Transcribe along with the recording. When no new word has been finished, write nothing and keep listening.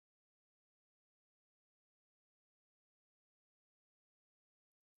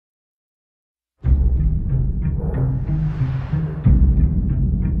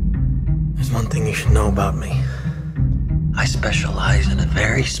something you should know about me. I specialize in a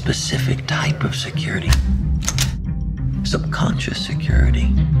very specific type of security. Subconscious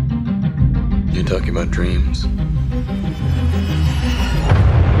security. You're talking about dreams?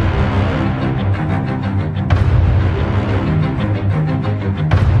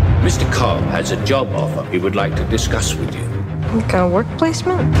 Mr. Cobb has a job offer he would like to discuss with you. Like a work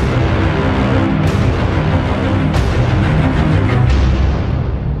placement?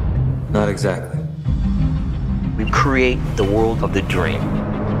 Not exactly. We create the world of the dream.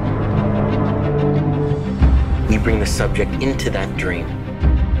 We bring the subject into that dream,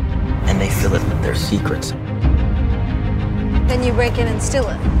 and they fill it with their secrets. Then you break in and steal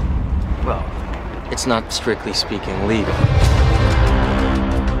it. Well, it's not strictly speaking legal.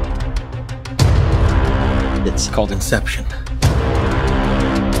 It's called Inception.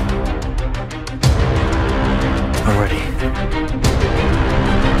 Already.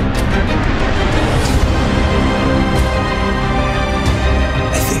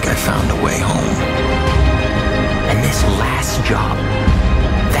 I think I found a way home. And this last job,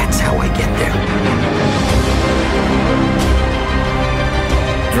 that's how I get there.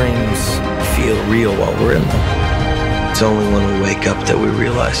 Dreams feel real while we're in them. It's only when we wake up that we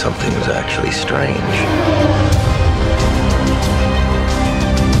realize something was actually strange.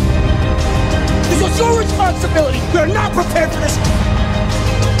 This was your responsibility! We are not prepared for this!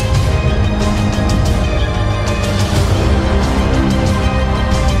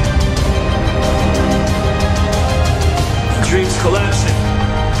 The dream's collapsing.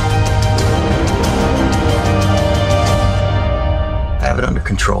 I have it under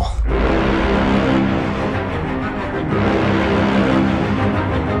control.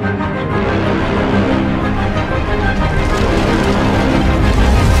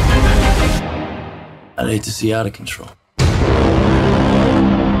 I'd hate to see out of control.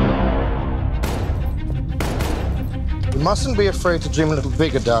 You mustn't be afraid to dream a little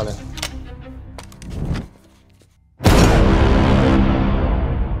bigger, darling.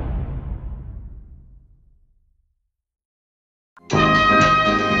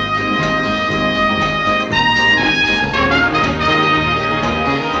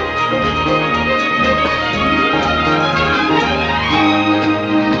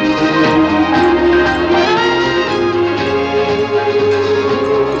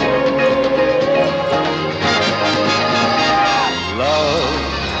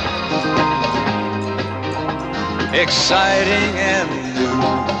 Exciting and